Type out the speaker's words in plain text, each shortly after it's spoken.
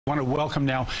I want to welcome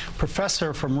now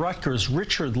Professor from Rutgers,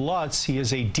 Richard Lutz. He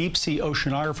is a deep-sea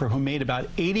oceanographer who made about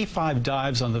 85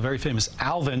 dives on the very famous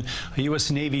Alvin, a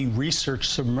U.S. Navy research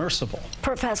submersible.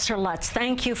 Professor Lutz,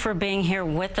 thank you for being here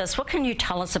with us. What can you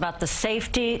tell us about the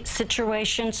safety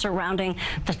situation surrounding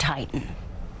the Titan?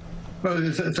 Well,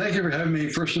 thank you for having me.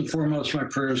 First and foremost, my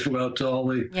prayers go out to all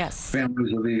the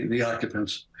families of the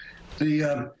occupants.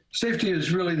 The safety is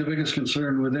really the biggest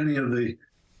concern with any of the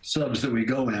subs that we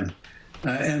go in.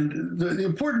 And the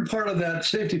important part of that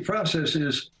safety process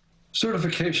is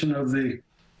certification of the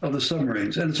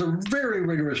submarines, and it's a very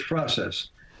rigorous process.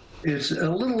 It's a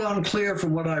little unclear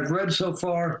from what I've read so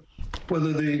far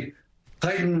whether the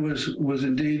Titan was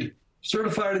indeed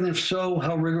certified, and if so,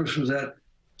 how rigorous was that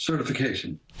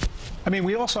certification? I mean,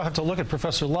 we also have to look at,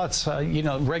 Professor Lutz,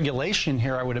 regulation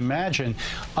here, I would imagine.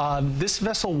 This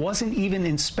vessel wasn't even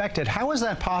inspected. How is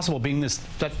that possible, being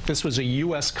that this was a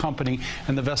U.S. company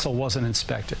and the vessel wasn't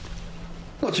inspected?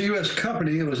 Well, it's a U.S.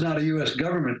 company. It was not a U.S.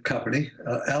 government company.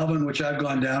 Alvin, which I've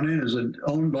gone down in, is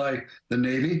owned by the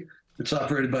Navy. It's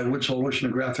operated by Woods Hole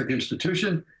Oceanographic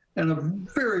Institution, and a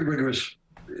very rigorous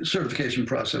certification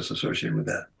process associated with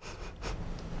that.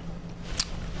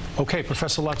 Okay,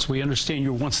 Professor Lutz, we understand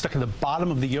you were once stuck at the bottom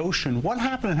of the ocean. What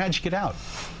happened and how'd you get out?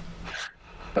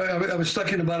 I was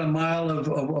stuck in about a mile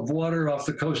of water off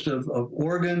the coast of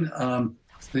Oregon.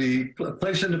 The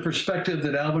place into perspective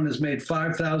that Alvin has made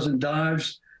 5,000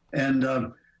 dives, and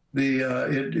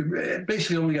it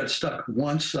basically only got stuck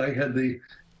once. I had the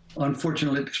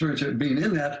unfortunate experience of being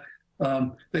in that.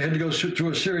 They had to go through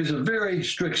a series of very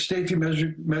strict safety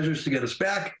measures to get us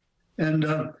back, and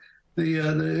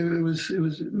it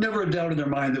was never a doubt in their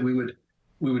mind that we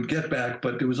would get back,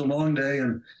 but it was a long day,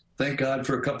 and thank God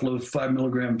for a couple of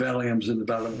 5-milligram Valiums in the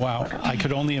bottom. Wow, I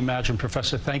could only imagine,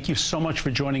 Professor. Thank you so much for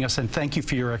joining us, and thank you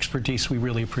for your expertise. We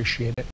really appreciate it.